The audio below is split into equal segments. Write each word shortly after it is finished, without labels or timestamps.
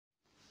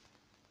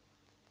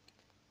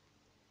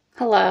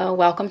Hello,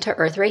 welcome to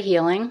Earth Ray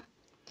Healing.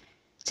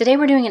 Today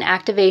we're doing an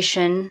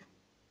activation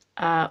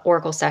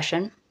oracle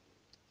session,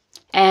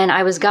 and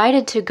I was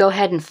guided to go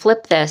ahead and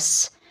flip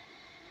this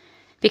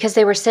because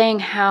they were saying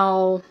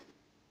how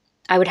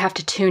I would have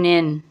to tune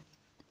in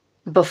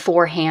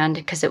beforehand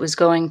because it was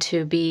going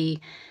to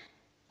be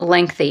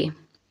lengthy,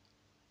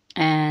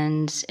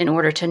 and in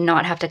order to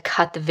not have to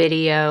cut the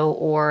video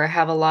or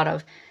have a lot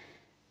of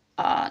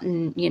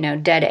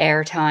dead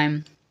air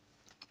time.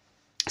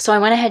 So I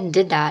went ahead and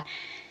did that.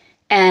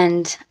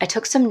 And I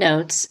took some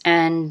notes,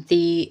 and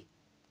the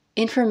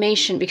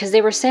information, because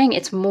they were saying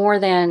it's more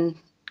than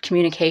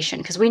communication,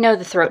 because we know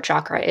the throat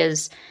chakra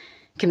is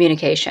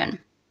communication.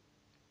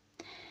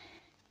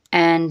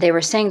 And they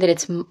were saying that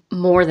it's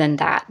more than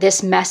that.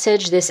 This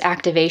message, this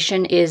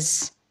activation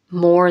is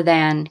more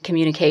than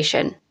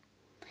communication.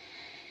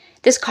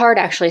 This card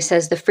actually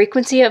says the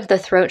frequency of the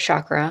throat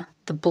chakra,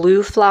 the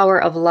blue flower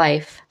of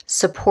life,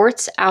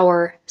 supports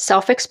our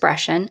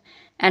self-expression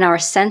and our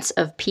sense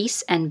of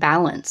peace and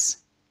balance.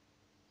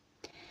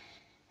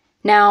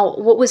 Now,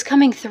 what was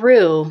coming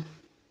through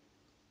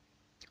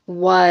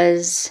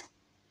was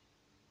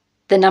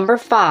the number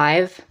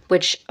 5,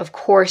 which, of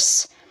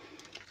course,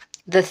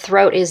 the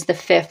throat is the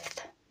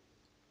 5th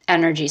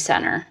energy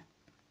center.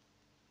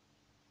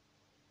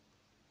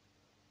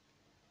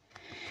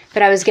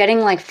 But I was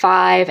getting like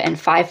 5 and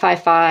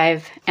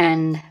 555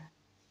 and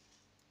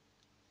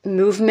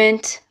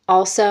movement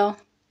also.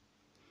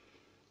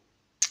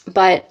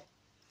 But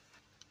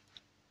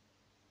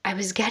I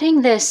was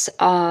getting this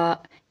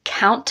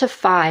count to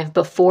 5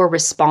 before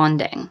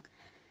responding.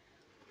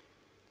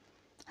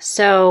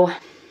 So,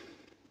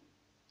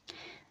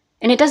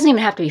 and it doesn't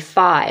even have to be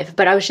 5,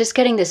 but I was just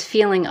getting this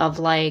feeling of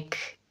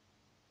like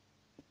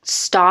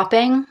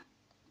stopping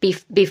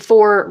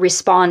before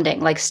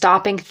responding, like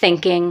stopping,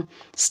 thinking,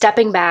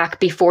 stepping back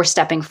before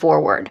stepping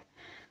forward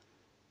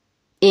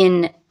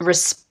in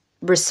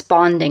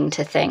responding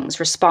to things,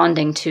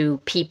 responding to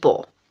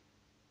people,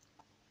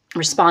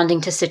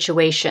 responding to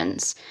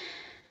situations.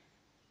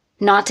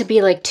 Not to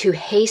be like too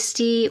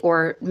hasty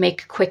or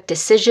make quick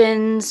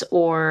decisions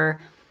or,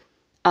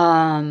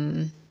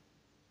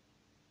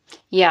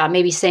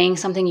 maybe saying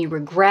something you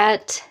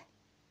regret.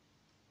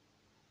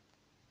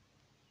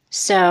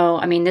 So,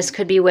 I mean, this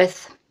could be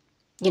with,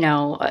 in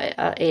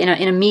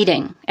a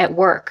meeting at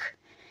work.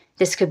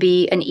 This could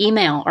be an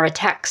email or a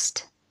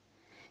text.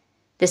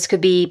 This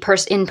could be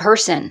in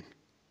person.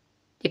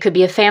 It could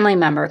be a family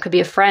member. It could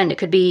be a friend. It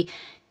could be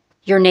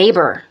your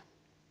neighbor.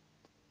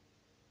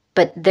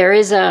 But there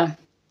is a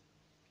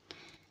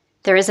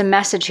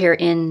message here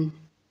in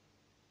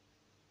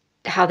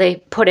how they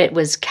put it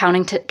was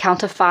count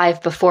to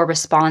 5 before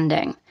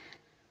responding.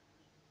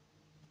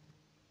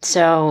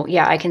 So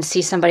yeah, I can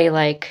see somebody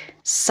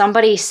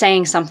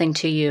saying something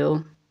to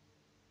you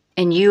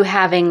and you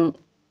having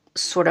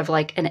sort of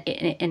like an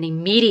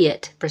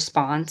immediate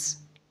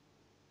response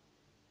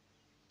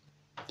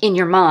in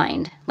your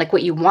mind, like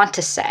what you want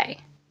to say.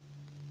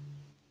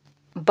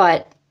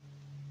 But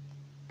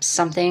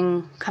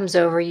something comes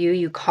over you,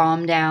 you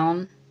calm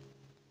down.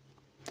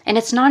 And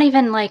it's not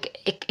even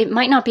like, it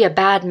might not be a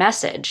bad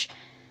message.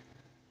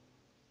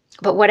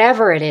 But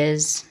whatever it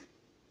is,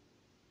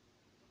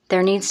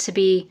 there needs to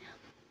be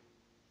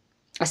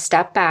a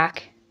step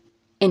back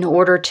in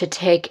order to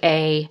take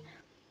a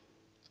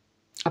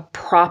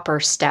proper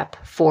step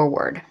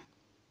forward.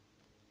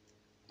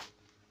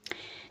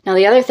 Now,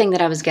 the other thing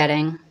that I was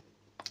getting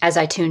as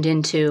I tuned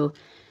into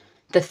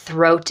the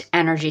throat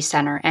energy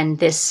center and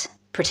this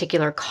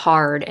particular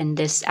card and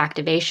this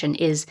activation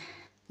is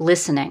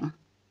listening.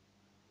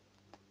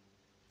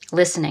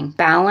 Listening.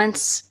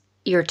 Balance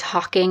your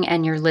talking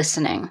and your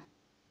listening.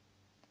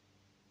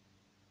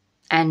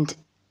 And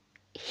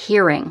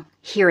hearing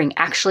the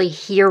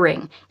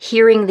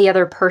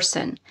other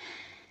person,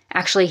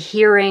 actually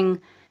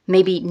hearing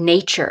maybe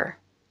nature,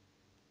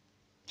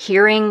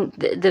 hearing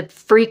the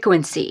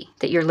frequency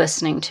that you're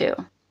listening to,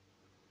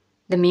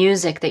 the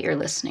music that you're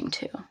listening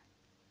to.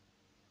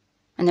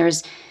 And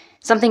there's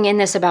something in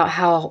this about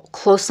how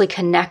closely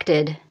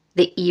connected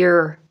the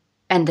ear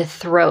and the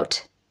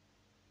throat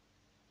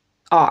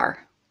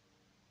are.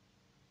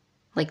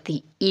 Like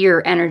the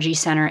ear energy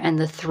center and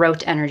the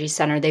throat energy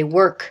center, they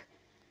work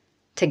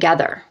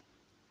together.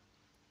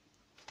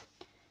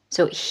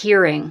 So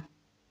hearing,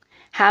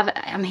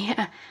 I'm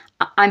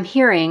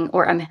hearing,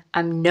 or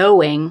I'm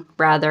knowing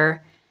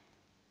rather,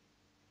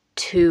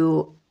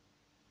 to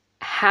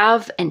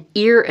have an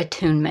ear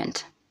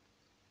attunement.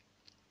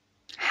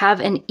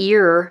 Have an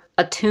ear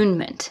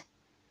attunement.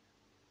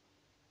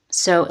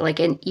 So like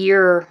an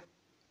ear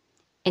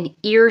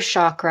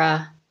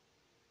chakra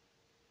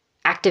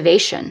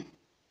activation.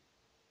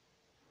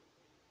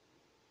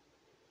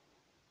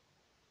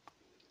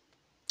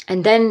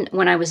 And then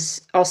when I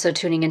was also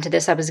tuning into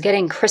this, I was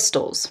getting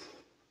crystals.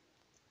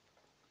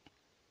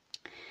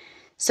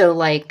 So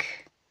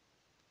like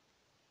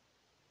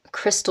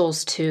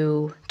crystals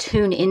to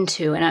tune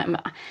into, and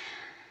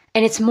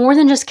it's more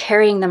than just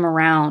carrying them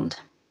around.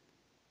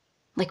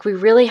 Like we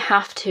really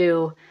have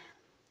to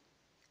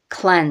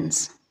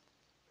cleanse.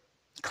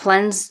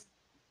 Cleanse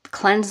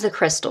the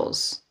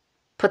crystals.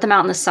 Put them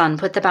out in the sun.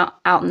 Put them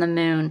out in the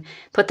moon.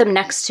 Put them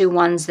next to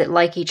ones that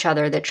like each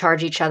other, that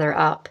charge each other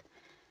up.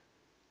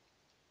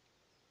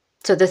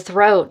 So the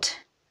throat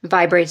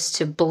vibrates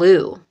to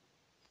blue.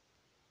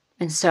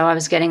 And so I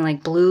was getting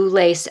like blue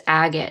lace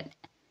agate,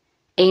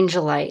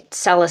 angelite,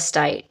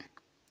 celestite,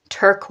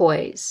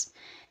 turquoise,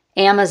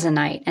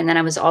 amazonite. And then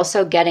I was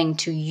also getting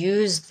to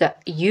use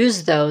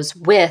those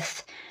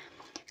with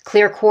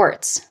clear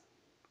quartz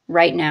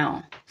right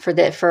now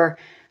for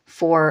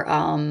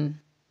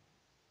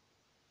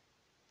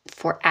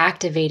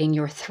activating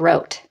your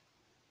throat.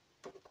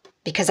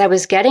 Because I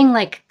was getting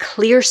like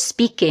clear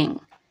speaking.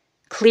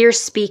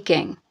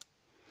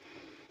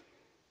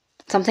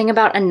 Something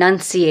about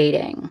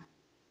enunciating.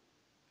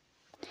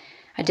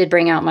 I did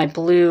bring out my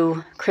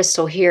blue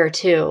crystal here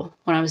too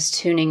when I was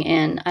tuning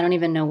in. I don't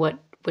even know what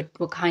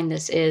kind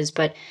this is,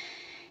 but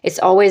it's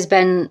always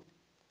been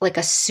like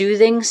a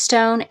soothing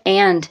stone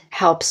and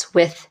helps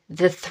with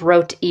the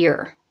throat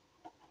ear,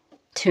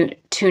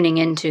 tuning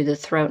into the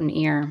throat and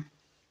ear.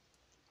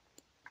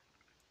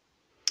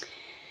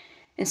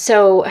 And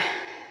so,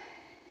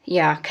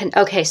 yeah,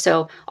 okay,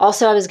 so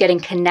also I was getting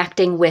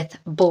connecting with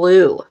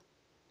blue,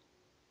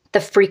 the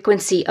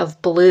frequency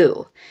of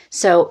blue.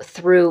 So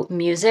through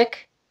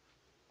music,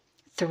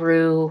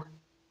 through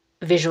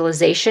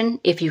visualization,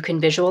 if you can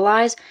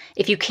visualize.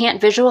 If you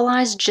can't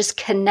visualize, just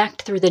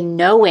connect through the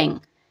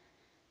knowing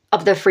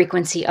of the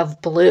frequency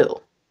of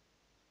blue.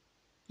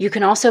 You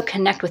can also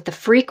connect with the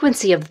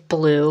frequency of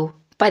blue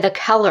by the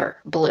color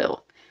blue.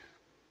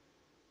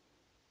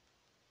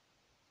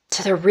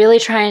 So they're really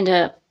trying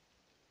to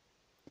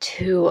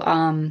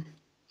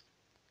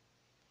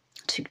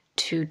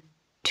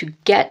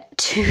get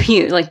to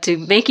you, like to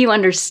make you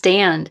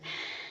understand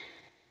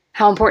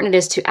how important it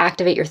is to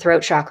activate your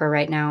throat chakra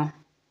right now.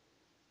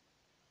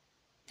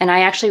 And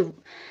I actually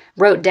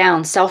wrote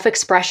down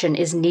self-expression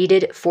is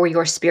needed for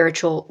your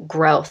spiritual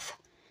growth.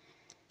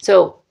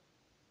 So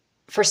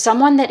for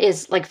someone that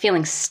is like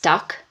feeling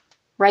stuck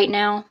right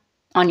now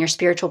on your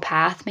spiritual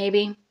path,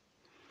 maybe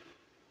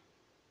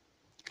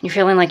you're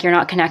feeling like you're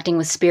not connecting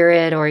with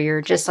spirit, or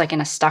you're just like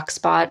in a stuck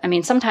spot. I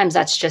mean, sometimes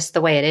that's just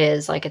the way it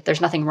is. Like there's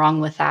nothing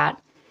wrong with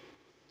that.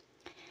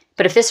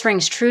 But if this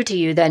rings true to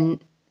you, then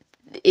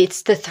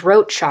it's the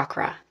throat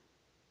chakra.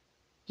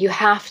 You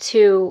have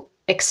to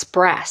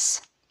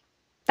express.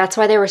 That's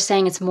why they were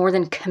saying it's more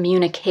than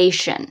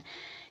communication.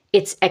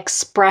 It's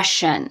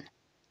expression.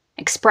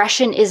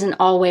 Expression isn't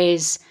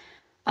always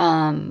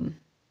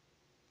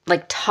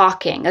like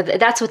talking.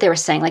 That's what they were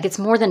saying. Like it's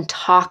more than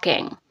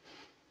talking.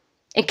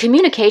 And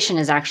communication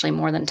is actually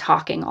more than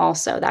talking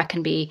also. That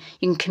can be,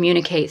 you can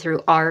communicate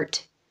through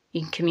art.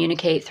 You can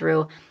communicate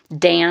through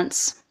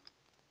dance.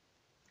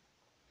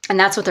 And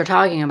that's what they're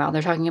talking about.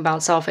 They're talking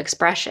about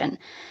self-expression.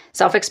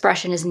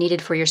 Self-expression is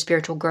needed for your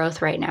spiritual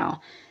growth right now.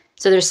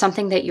 So there's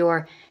something that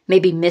you're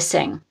maybe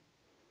missing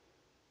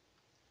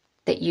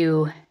that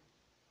you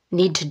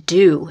need to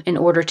do in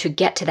order to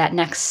get to that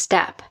next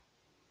step.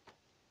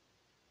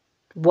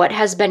 What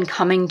has been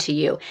coming to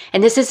you?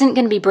 And this isn't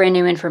going to be brand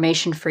new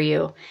information for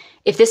you.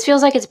 If this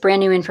feels like it's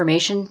brand new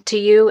information to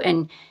you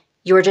and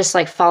you're just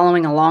like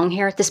following along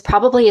here, this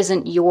probably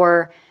isn't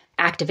your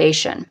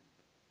activation.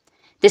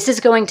 This is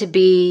going to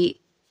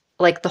be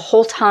like the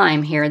whole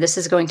time here. This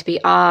is going to be,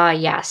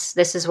 yes,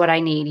 this is what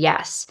I need.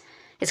 Yes.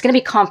 It's going to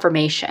be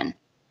confirmation.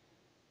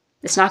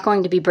 It's not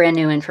going to be brand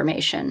new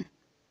information.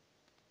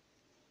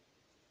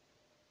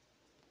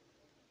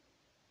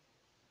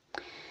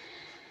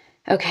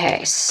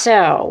 Okay,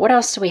 so what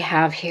else do we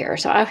have here?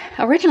 So I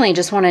originally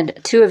just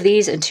wanted 2 of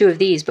these and 2 of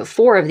these, but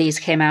 4 of these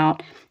came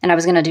out, and I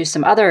was going to do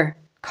some other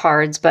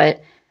cards,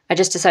 but I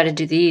just decided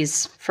to do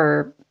these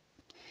for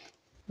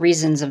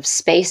reasons of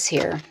space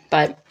here.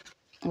 But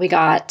we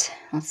got,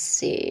 let's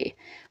see,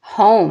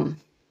 home.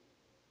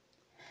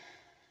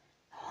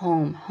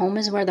 Home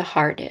is where the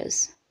heart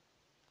is.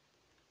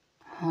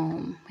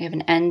 Home. We have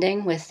an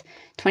ending with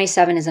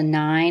 27 is a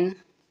 9.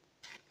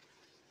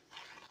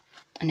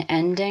 An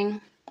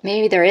ending.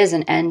 Maybe there is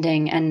an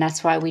ending, and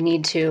that's why we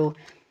need to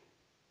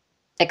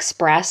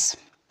express.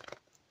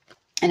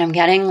 And I'm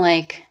getting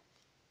like,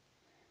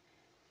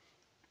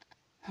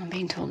 I'm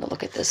being told to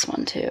look at this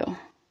one too.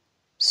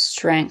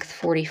 Strength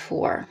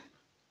 44.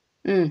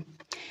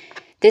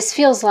 This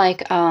feels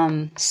like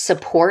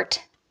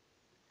support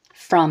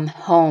from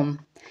home.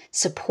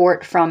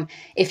 Support from,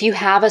 if you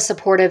have a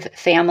supportive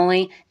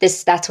family,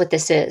 that's what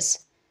this is.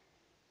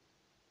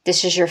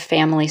 This is your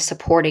family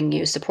supporting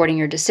you, supporting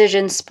your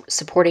decisions,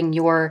 supporting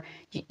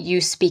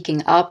you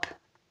speaking up,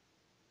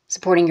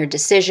 supporting your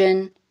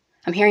decision.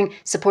 I'm hearing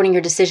supporting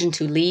your decision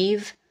to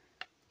leave,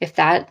 if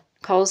that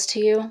calls to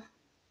you.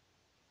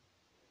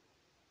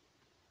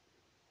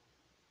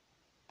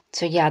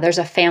 So yeah, there's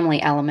a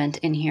family element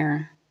in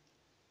here.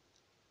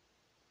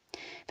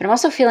 But I'm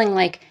also feeling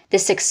like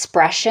this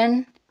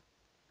expression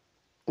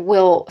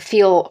will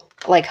feel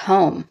like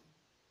home.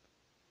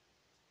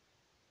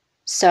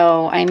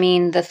 So, I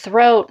mean, the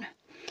throat,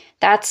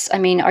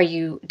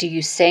 do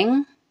you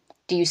sing?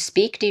 Do you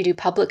speak? Do you do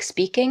public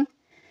speaking?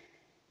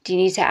 Do you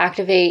need to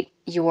activate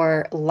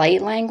your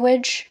light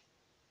language?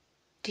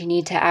 Do you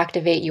need to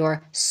activate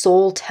your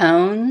soul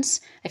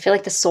tones? I feel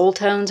like the soul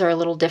tones are a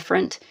little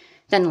different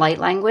than light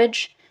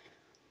language.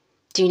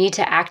 Do you need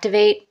to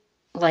activate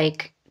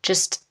like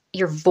just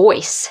your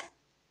voice,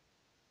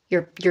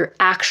 your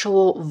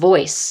actual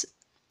voice?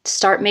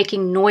 Start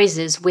making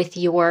noises with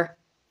your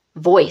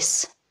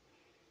voice.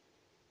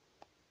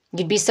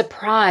 You'd be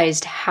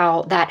surprised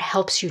how that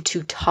helps you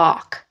to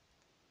talk,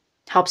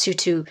 helps you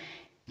to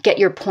get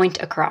your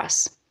point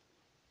across.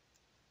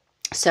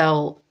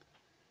 So,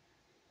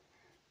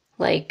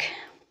 like,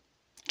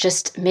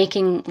 just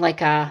making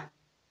like a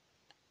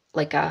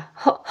ho,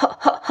 ho, ho,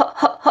 ho,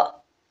 ho, ho.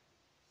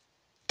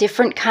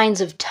 Different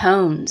kinds of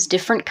tones,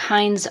 different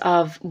kinds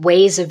of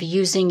ways of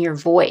using your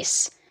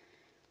voice.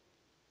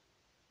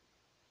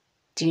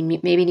 Do you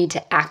maybe need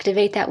to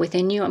activate that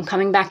within you? I'm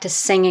coming back to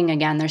singing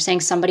again. They're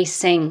saying somebody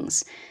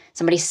sings.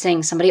 Somebody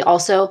sings. Somebody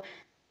also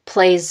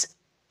plays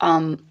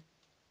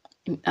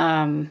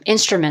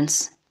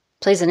instruments,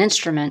 plays an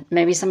instrument.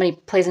 Maybe somebody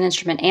plays an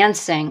instrument and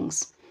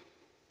sings.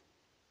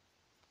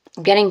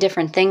 I'm getting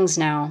different things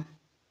now.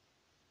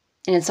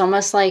 And it's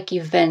almost like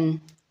you've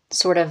been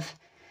sort of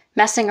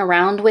messing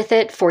around with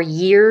it for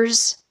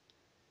years.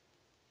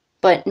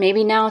 But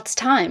maybe now it's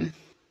time.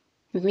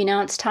 Maybe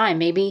now it's time.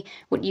 Maybe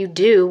what you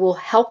do will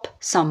help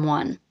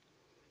someone.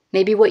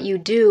 Maybe what you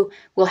do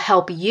will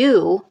help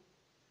you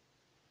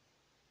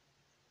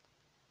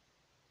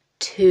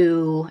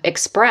to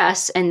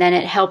express, and then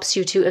it helps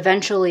you to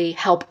eventually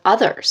help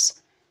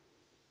others.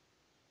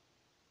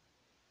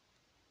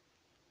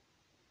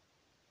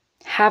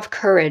 Have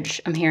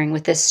courage, I'm hearing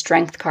with this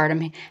strength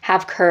card.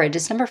 Have courage.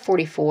 It's number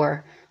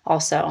 44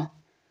 also.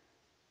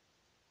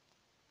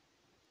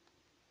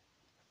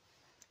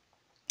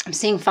 I'm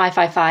seeing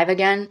 555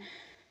 again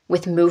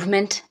with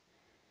movement.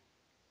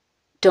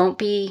 Don't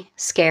be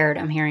scared,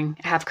 I'm hearing.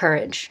 Have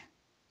courage.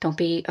 Don't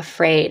be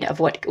afraid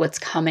of what's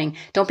coming.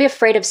 Don't be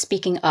afraid of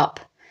speaking up.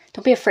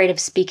 Don't be afraid of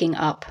speaking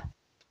up.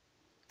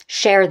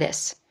 Share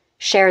this.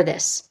 Share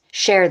this.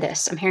 Share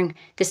this. I'm hearing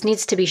this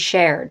needs to be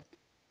shared.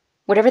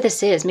 Whatever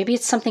this is, maybe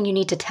it's something you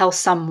need to tell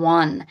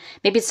someone.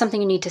 Maybe it's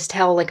something you need to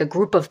tell like a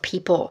group of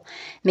people.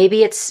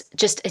 Maybe it's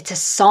a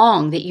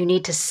song that you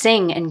need to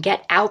sing and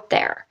get out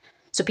there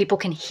so people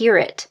can hear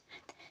it.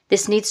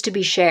 This needs to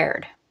be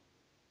shared.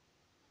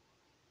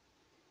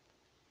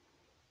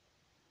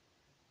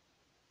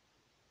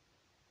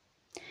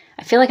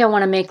 I feel like I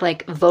want to make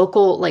like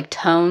vocal like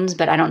tones,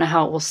 but I don't know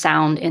how it will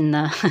sound in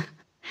the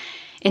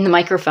in the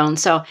microphone.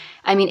 So,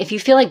 I mean, if you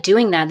feel like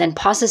doing that, then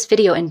pause this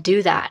video and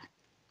do that.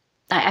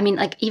 I mean,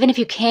 like, even if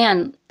you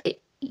can,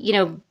 you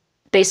know,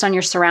 based on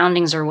your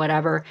surroundings or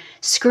whatever,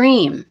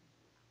 scream.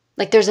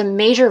 Like, there's a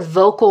major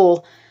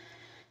vocal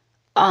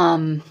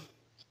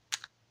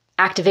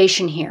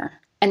activation here.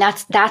 And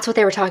that's what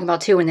they were talking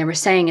about too when they were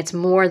saying it's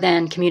more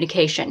than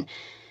communication.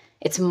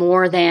 It's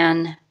more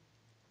than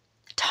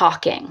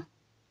talking.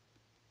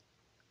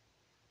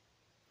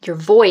 Your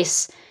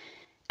voice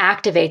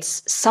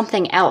activates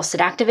something else. It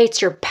activates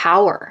your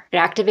power. It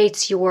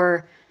activates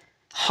your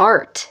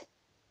heart.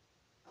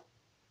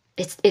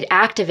 It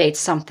activates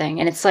something.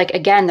 And it's like,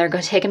 again, they're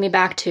taking me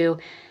back to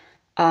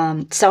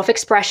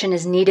self-expression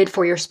is needed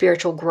for your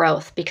spiritual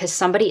growth because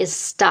somebody is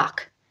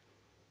stuck.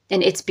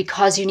 And it's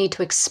because you need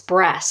to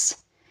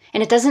express.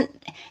 And it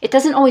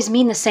doesn't always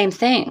mean the same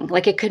thing.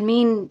 Like, it could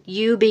mean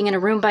you being in a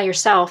room by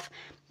yourself,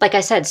 like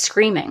I said,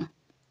 screaming.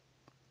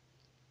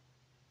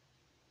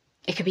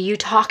 It could be you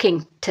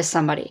talking to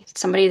somebody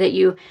that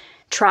you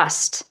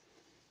trust.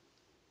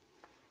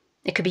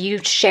 It could be you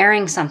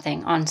sharing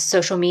something on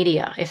social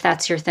media, if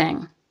that's your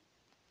thing.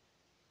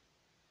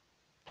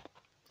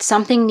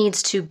 Something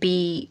needs to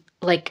be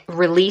like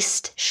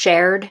released,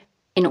 shared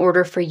in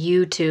order for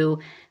you to,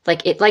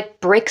 like, it like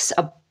breaks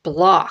a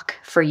block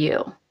for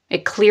you.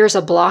 It clears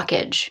a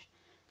blockage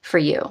for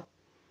you.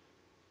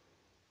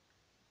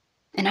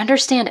 And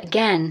understand,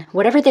 again,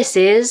 whatever this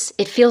is,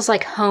 it feels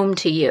like home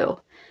to you.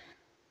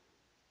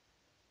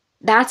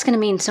 That's going to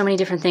mean so many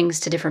different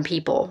things to different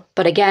people.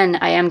 But again,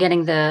 I am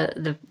getting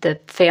the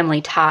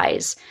family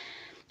ties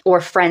or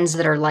friends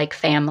that are like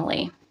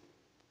family.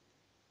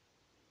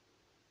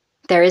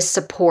 There is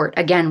support.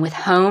 Again, with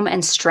home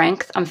and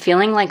strength, I'm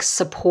feeling like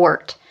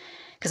support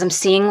because I'm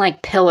seeing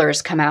like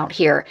pillars come out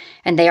here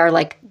and they are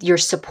like your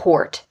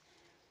support.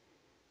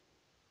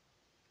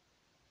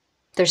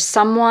 There's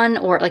someone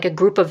or like a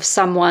group of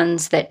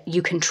someones that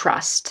you can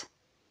trust.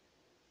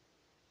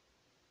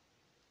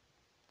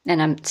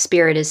 And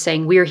Spirit is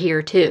saying, we're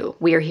here too.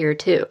 We're here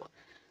too.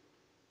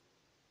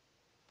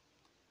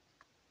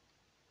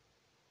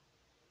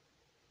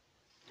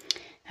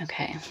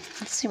 Okay,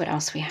 let's see what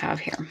else we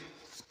have here.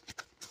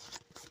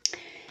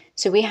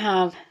 So we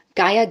have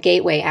Gaia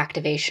Gateway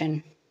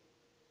activation.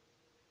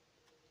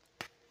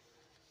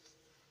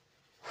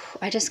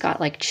 I just got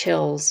like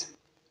chills.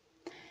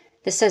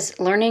 This says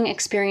learning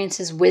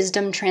experiences,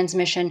 wisdom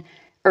transmission,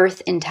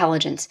 earth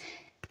intelligence.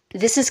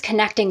 This is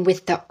connecting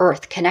with the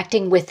earth,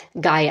 connecting with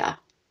Gaia.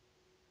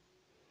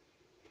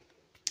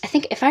 I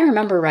think if I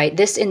remember right,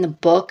 this in the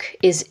book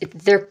is,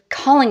 they're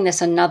calling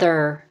this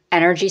another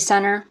energy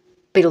center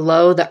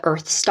below the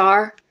Earth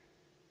star.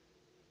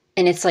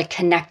 And it's like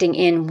connecting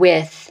in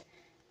with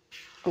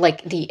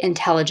like the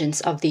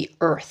intelligence of the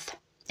Earth.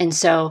 And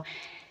so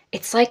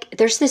it's like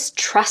there's this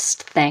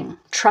trust thing,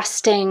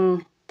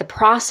 trusting the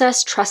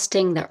process,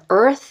 trusting the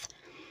Earth,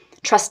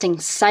 trusting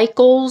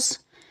cycles,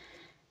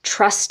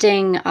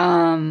 trusting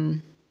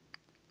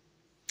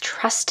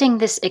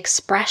this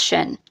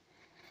expression,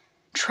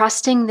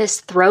 trusting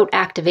this throat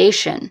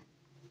activation.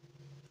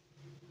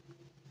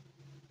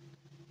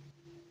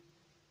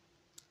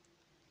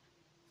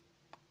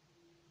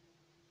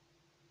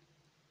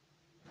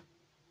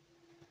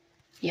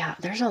 Yeah,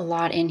 there's a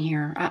lot in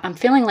here. I'm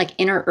feeling like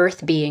inner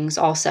earth beings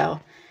also.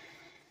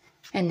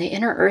 And the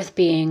inner earth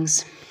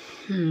beings,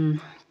 there's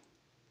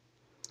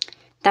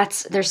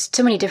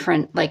so many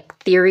different like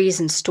theories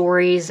and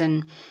stories,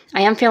 and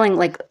I am feeling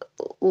like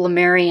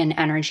Lemurian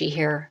energy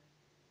here.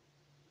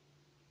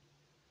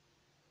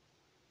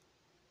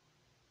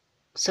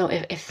 So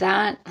if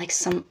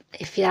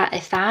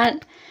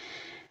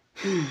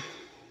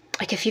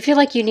you feel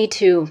like you need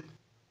to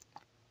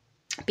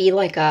be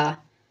like a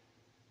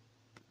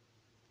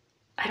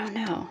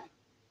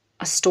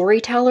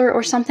storyteller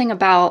or something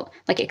about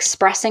like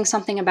expressing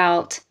something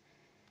about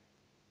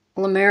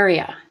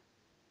Lemuria.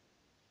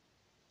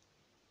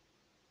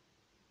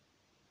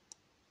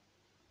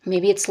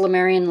 Maybe it's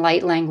Lemurian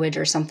light language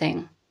or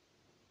something.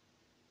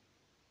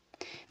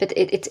 But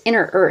it's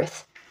inner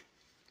earth.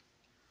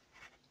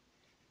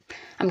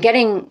 I'm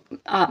getting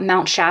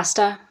Mount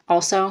Shasta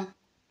also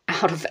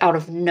out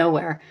of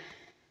nowhere.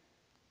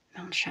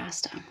 Mount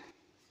Shasta.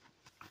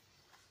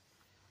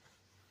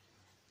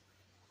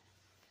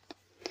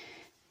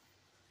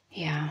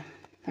 Yeah,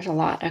 there's a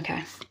lot.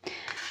 Okay.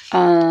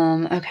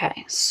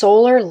 Okay.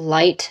 Solar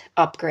light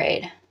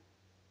upgrade.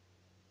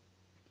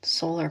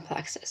 Solar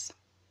plexus.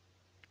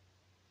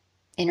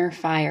 Inner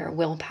fire,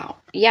 willpower.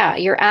 Yeah,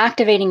 you're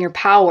activating your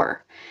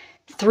power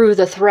through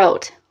the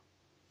throat.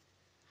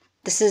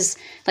 This is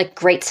like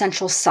great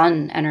central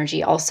sun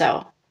energy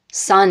also.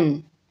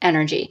 Sun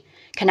energy.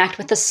 Connect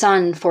with the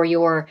sun for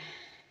your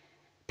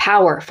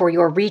power, for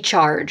your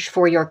recharge,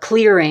 for your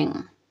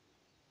clearing.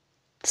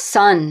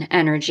 Sun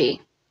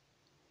energy.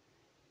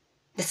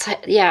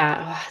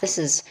 This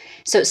is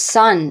so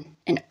sun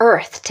and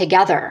earth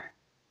together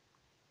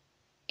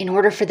in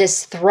order for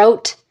this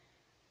throat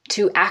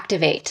to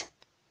activate.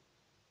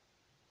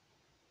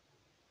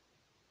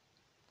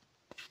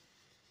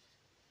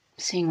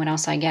 Seeing what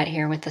else I get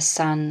here with the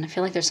sun. I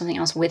feel like there's something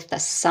else with the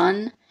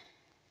sun.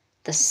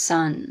 The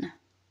sun.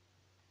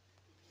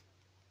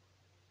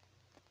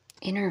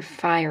 Inner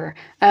fire.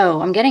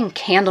 Oh, I'm getting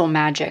candle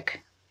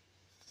magic.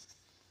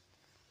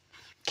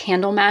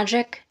 Candle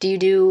magic? Do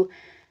you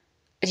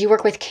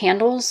work with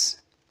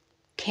candles?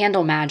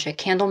 Candle magic.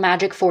 Candle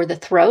magic for the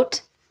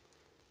throat?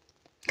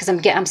 Because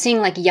I'm seeing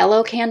like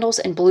yellow candles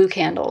and blue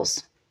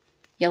candles.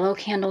 Yellow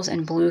candles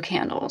and blue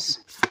candles.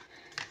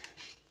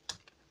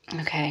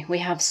 Okay, we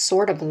have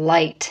Sword of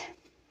Light.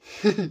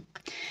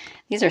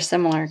 These are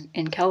similar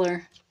in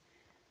color,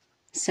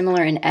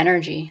 similar in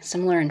energy,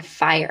 similar in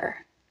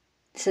fire.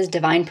 This is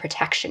divine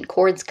protection.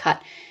 Cords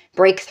cut,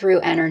 breakthrough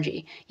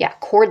energy. Yeah,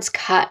 cords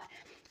cut.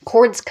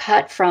 Cords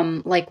cut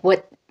from like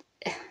why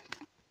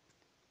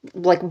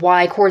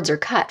cords are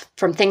cut.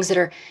 From things that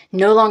are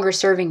no longer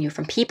serving you,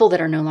 from people that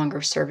are no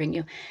longer serving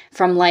you,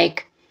 from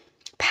like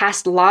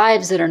past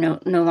lives that are no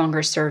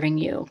longer serving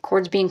you.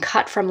 Cords being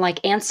cut from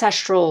like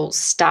ancestral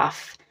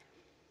stuff.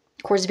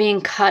 Cords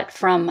being cut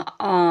from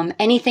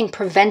anything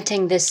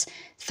preventing this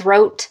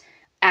throat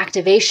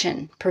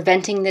activation,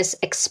 preventing this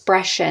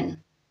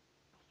expression.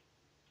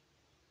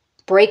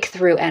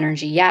 Breakthrough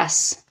energy,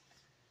 yes.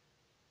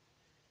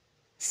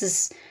 This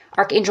is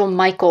Archangel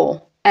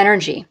Michael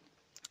energy.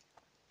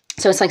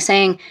 So it's like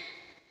saying,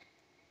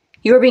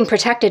 you are being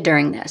protected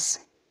during this.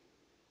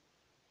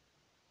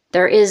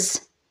 There's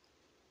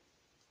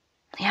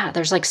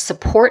like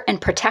support and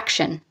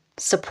protection.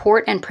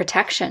 Support and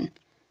protection.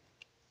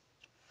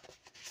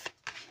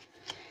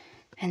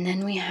 And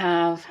then we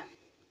have,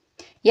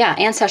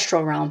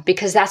 ancestral realm,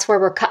 because that's where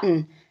we're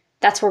cutting.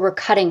 That's where we're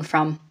cutting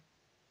from.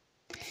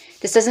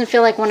 This doesn't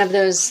feel like one of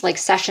those like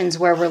sessions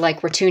where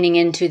we're tuning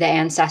into the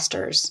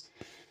ancestors.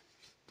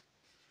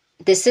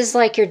 This is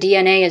like your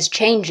DNA is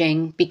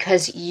changing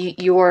because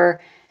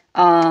you're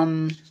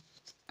not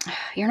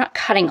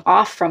cutting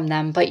off from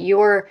them, but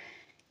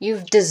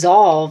you've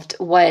dissolved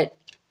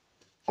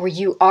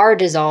you are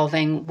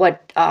dissolving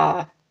what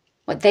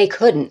they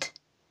couldn't.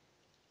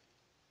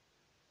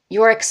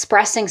 You're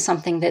expressing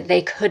something that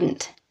they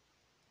couldn't.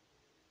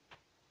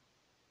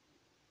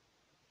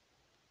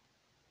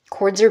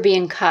 Cords are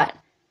being cut.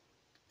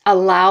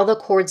 Allow the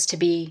cords to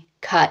be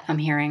cut, I'm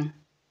hearing.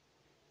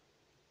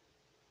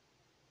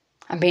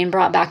 I'm being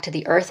brought back to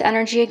the earth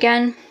energy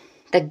again,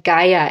 the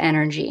Gaia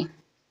energy.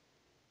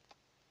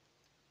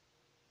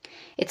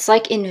 It's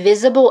like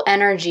invisible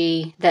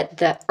energy that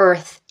the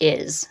earth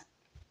is.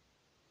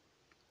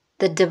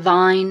 The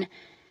divine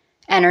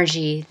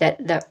energy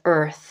that the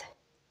earth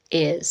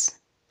is.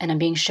 And I'm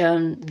being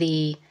shown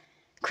the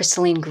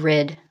crystalline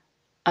grid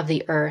of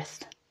the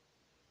earth.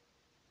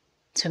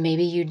 So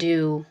maybe you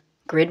do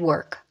grid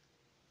work,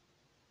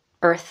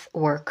 earth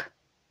work,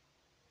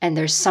 and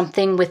there's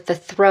something with the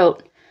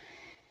throat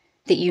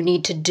that you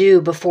need to do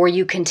before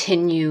you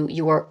continue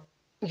your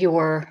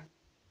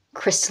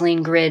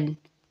crystalline grid,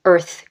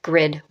 earth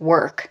grid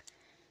work.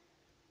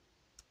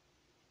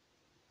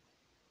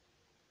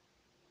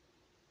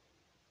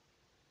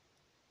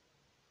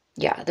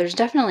 Yeah, there's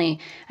definitely,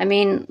 I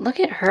mean, look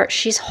at her.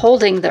 She's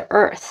holding the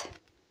earth.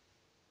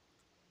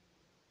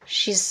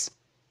 She's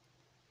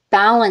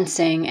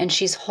balancing and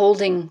she's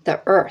holding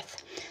the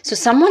earth. So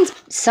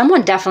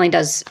someone definitely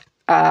does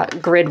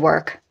grid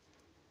work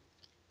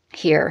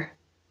here.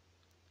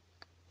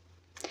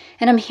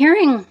 And I'm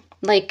hearing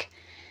like,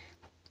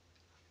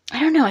 I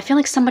don't know, I feel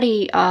like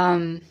somebody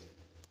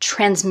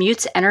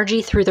transmutes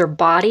energy through their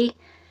body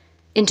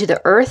into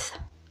the earth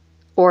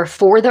or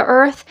for the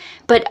earth.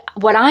 But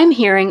what I'm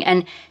hearing,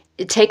 and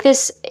take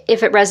this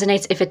if it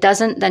resonates, if it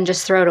doesn't, then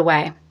just throw it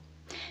away.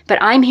 But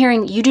I'm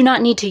hearing you do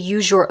not need to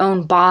use your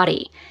own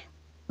body.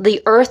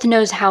 The earth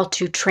knows how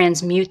to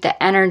transmute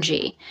the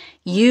energy.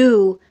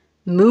 You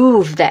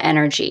move the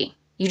energy.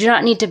 You do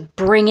not need to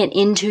bring it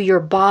into your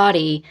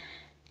body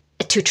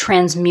to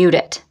transmute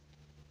it.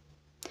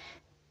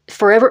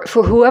 For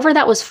whoever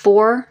that was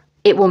for,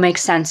 it will make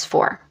sense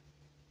for.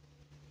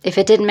 If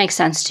it didn't make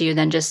sense to you,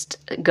 then just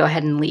go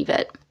ahead and leave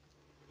it.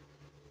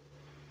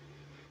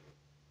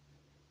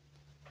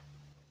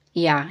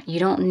 Yeah, you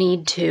don't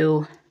need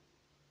to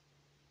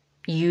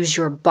use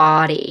your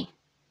body,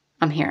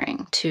 I'm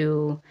hearing,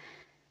 to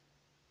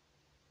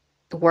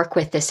work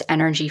with this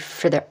energy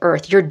for the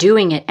earth. You're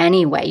doing it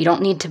anyway. You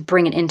don't need to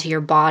bring it into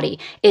your body.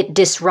 It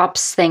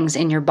disrupts things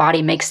in your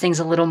body, makes things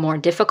a little more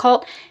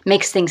difficult,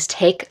 makes things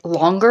take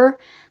longer,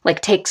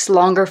 like takes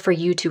longer for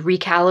you to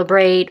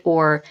recalibrate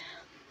or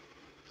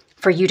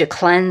for you to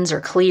cleanse or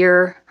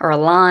clear or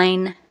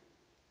align.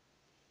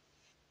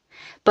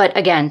 But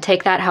again,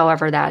 take that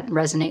however that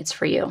resonates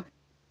for you.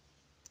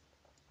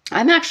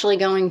 I'm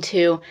going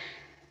to,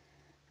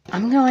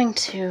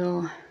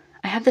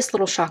 I have this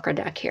little chakra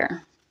deck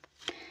here.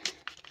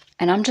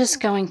 And I'm just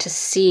going to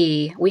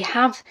see, we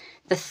have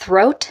the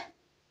throat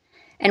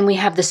and we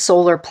have the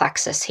solar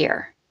plexus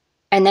here.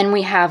 And then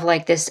we have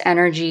like this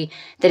energy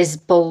that is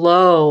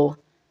below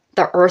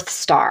the earth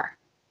star,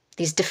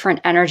 these different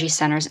energy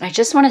centers. And I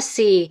just want to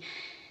see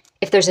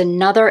if there's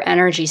another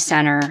energy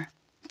center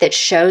that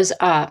shows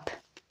up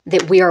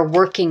that we are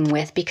working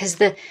with, because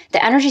the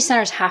energy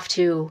centers have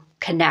to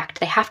connect.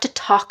 They have to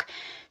talk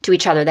to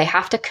each other. They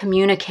have to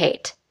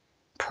communicate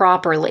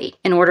properly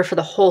in order for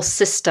the whole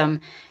system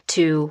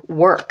to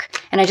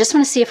work. And I just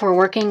want to see if we're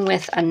working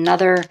with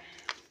another,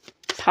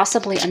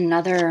 possibly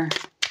another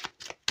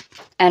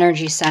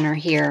energy center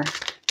here.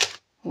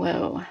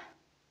 Whoa.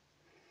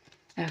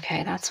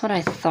 Okay, that's what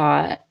I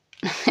thought.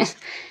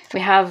 We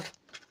have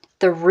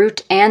the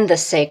root and the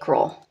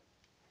sacral.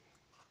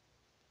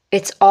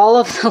 It's all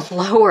of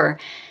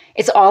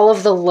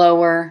the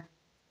lower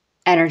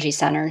energy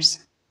centers.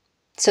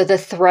 So the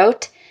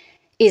throat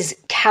is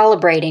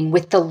calibrating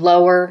with the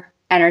lower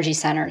energy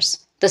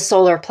centers, the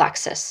solar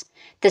plexus,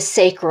 the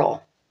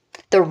sacral,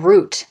 the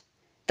root,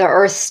 the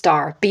earth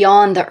star,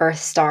 beyond the earth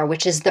star,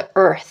 which is the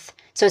earth.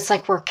 So it's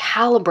like we're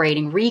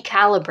calibrating,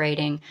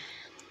 recalibrating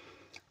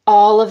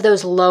all of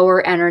those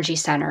lower energy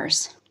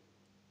centers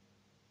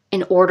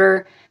in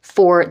order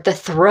for the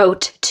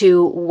throat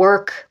to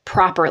work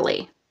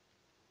properly,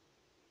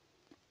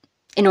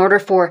 in order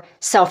for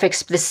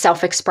this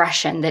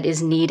self-expression that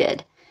is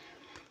needed.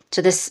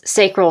 So this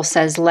sacral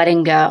says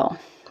letting go.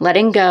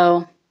 Letting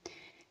go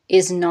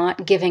is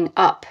not giving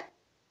up.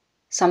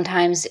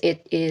 Sometimes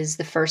it is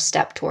the first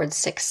step towards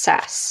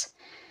success.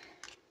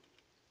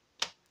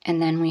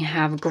 And then we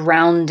have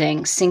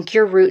grounding. Sink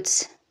your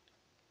roots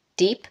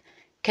deep,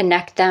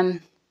 connect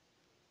them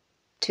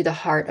to the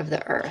heart of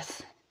the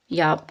earth.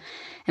 Yup.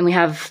 And we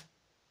have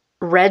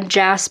red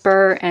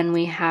jasper and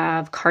we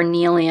have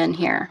carnelian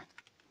here.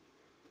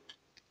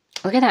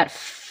 Look at that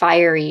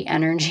fiery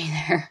energy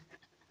there,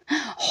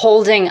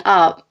 holding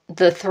up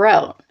the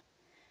throat.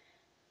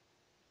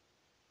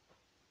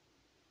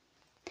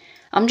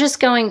 I'm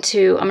going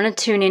to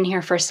tune in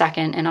here for a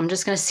second, and I'm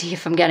just going to see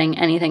if I'm getting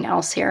anything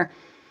else here.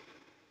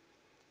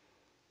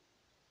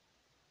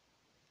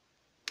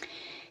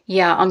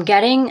 Yeah, I'm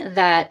getting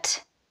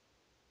that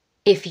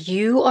if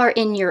you are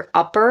in your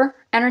upper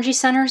energy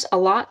centers a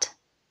lot,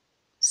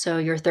 so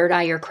your third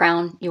eye, your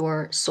crown,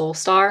 your soul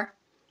star,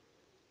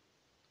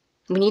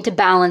 we need to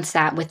balance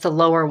that with the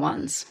lower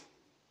ones.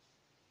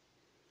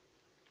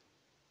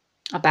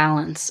 A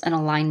balance, an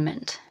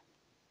alignment.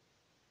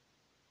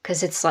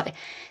 Because it's like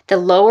the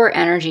lower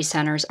energy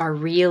centers are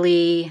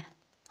really,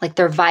 like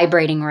they're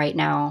vibrating right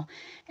now.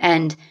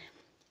 And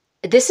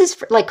this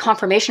is like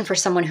confirmation for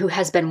someone who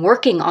has been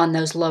working on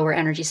those lower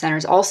energy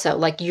centers also.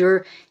 Like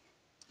you're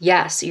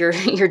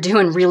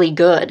doing really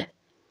good.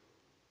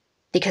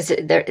 Because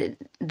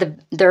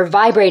they're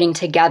vibrating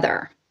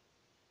together.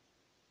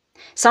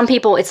 Some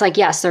people, it's like,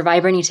 yes, they're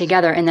vibrating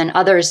together, and then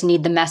others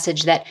need the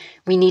message that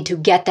we need to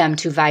get them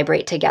to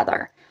vibrate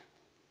together.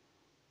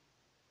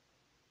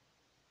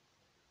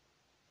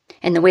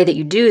 And the way that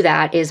you do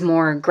that is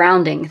more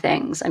grounding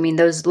things. I mean,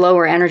 those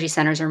lower energy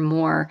centers are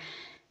more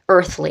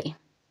earthly,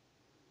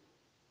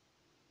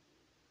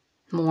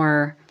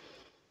 more,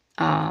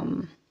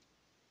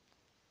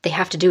 they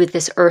have to do with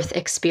this earth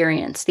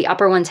experience. The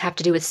upper ones have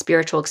to do with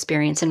spiritual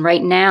experience. And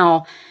right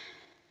now,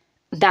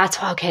 that's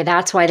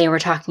why they were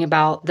talking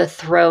about the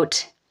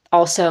throat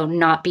also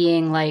not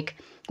being like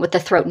what the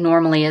throat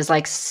normally is,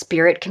 like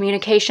spirit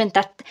communication.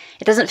 That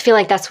it doesn't feel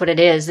like that's what it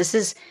is. This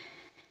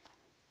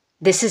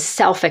is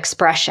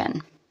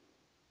self-expression.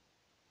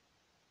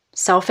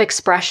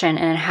 Self-expression,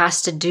 and it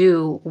has to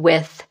do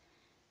with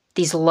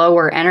these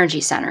lower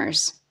energy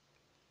centers.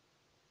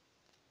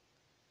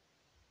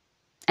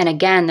 And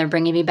again, they're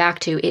bringing me back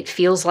to, it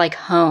feels like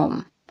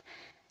home.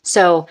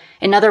 So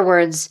in other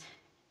words,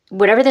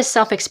 whatever this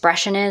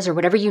self-expression is, or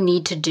whatever you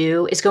need to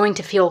do, is going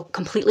to feel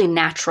completely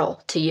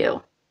natural to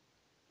you.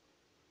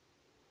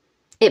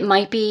 It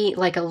might be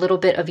like a little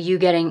bit of you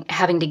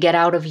having to get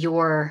out of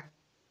your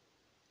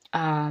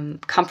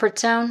comfort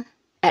zone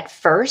at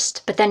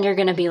first, but then you're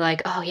going to be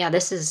like, oh yeah,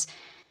 this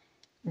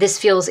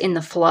feels in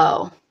the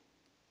flow.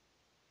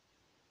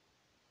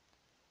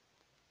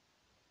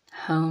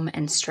 Home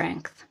and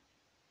strength.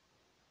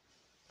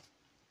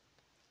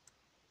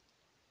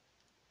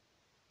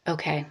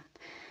 Okay,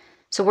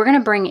 so we're going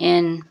to bring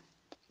in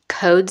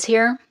codes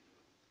here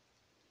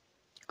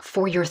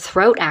for your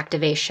throat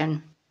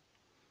activation.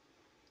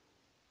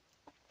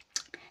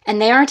 And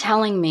they are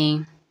telling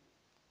me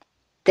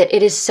that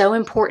it is so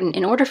important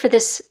in order for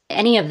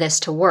any of this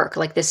to work,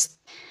 like this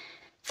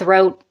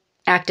throat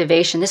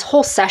activation. This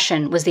whole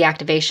session was the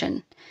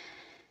activation.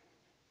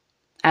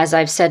 As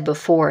I've said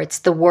before, it's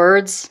the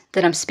words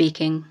that I'm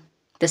speaking,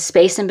 the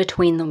space in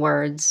between the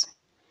words,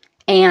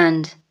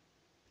 and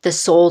the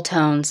soul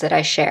tones that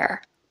I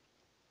share.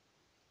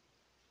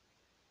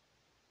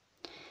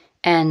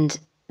 And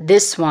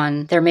this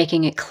one, they're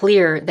making it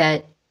clear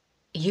that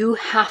you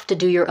have to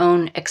do your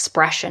own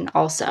expression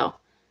also.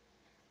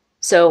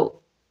 So,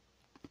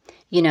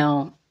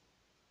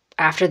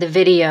 after the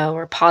video,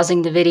 or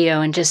pausing the video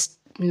and just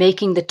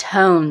making the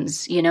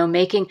tones,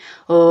 making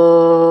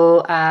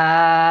oh,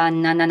 na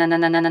na na na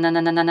na na na na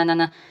na na na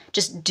na.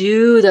 Just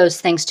do those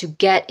things to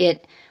get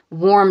it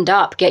warmed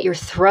up, get your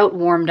throat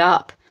warmed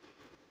up.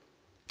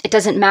 It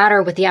doesn't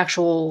matter what the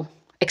actual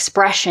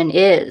expression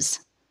is.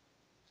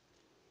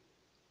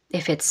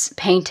 If it's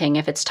painting,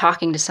 if it's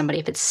talking to somebody,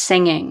 if it's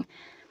singing,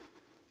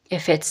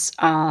 if it's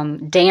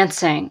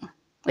dancing.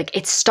 Like,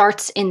 it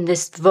starts in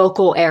this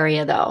vocal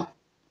area though.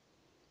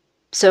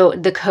 So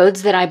the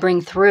codes that I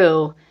bring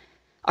through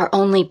are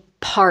only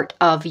part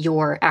of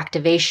your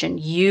activation.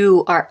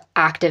 You are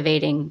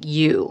activating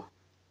you.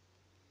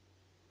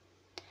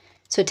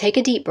 So take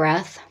a deep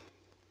breath.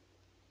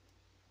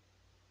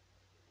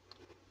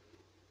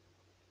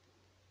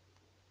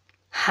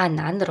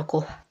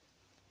 Hanandraku.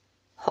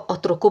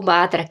 Ho'otruku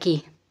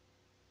badraki.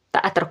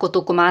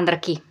 Ta'atrakutuku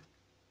mandraki.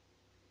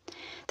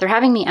 They're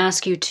having me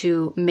ask you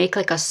to make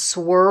like a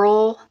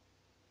swirl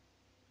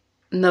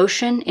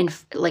motion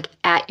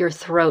at your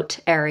throat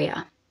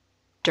area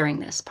during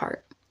this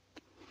part.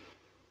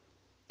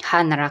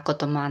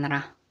 Hanarakoto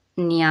manara.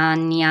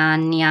 Nyan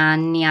nyan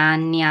nyan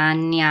nyan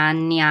nyan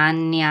nyan nyan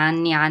nyan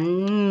nyan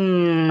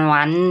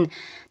nyan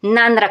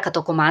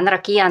nanrakatoko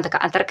manraki antaka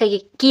antarka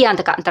ki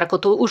antaka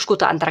antarkotu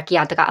uskuta antarki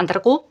antaka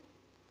antarku.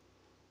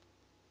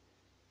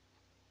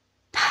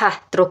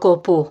 Ha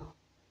trokopu.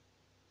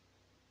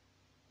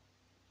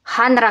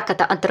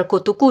 Hanrakata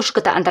antarkotu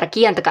kushkata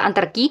antarki antaka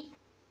antarki.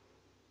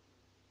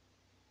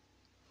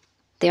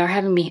 They are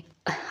having me,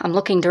 I'm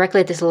looking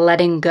directly at this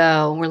letting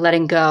go. We're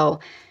letting go.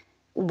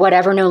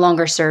 Whatever no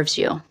longer serves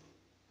you.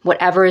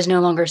 Whatever is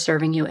no longer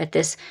serving you at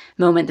this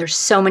moment. There's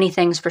so many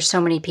things for so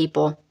many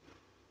people.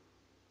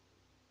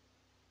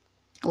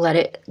 Let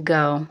it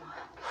go.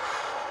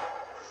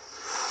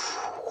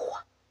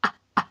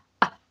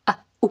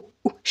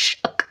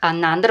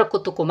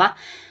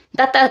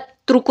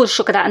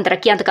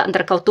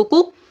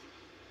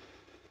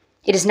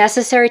 It is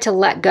necessary to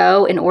let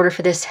go in order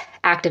for this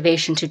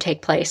activation to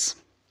take place.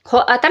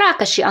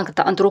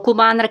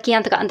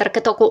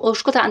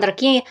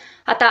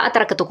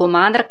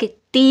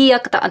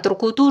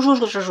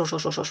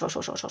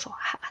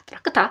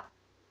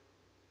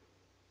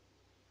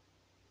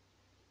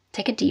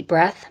 Take a deep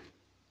breath.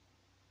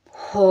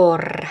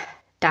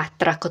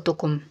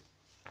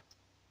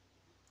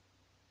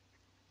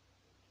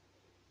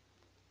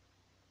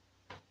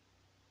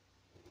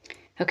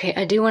 Okay,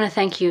 I do want to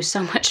thank you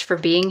so much for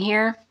being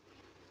here.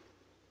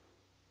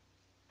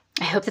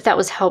 I hope that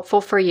was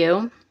helpful for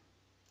you,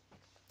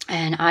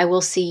 and I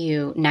will see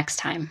you next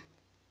time.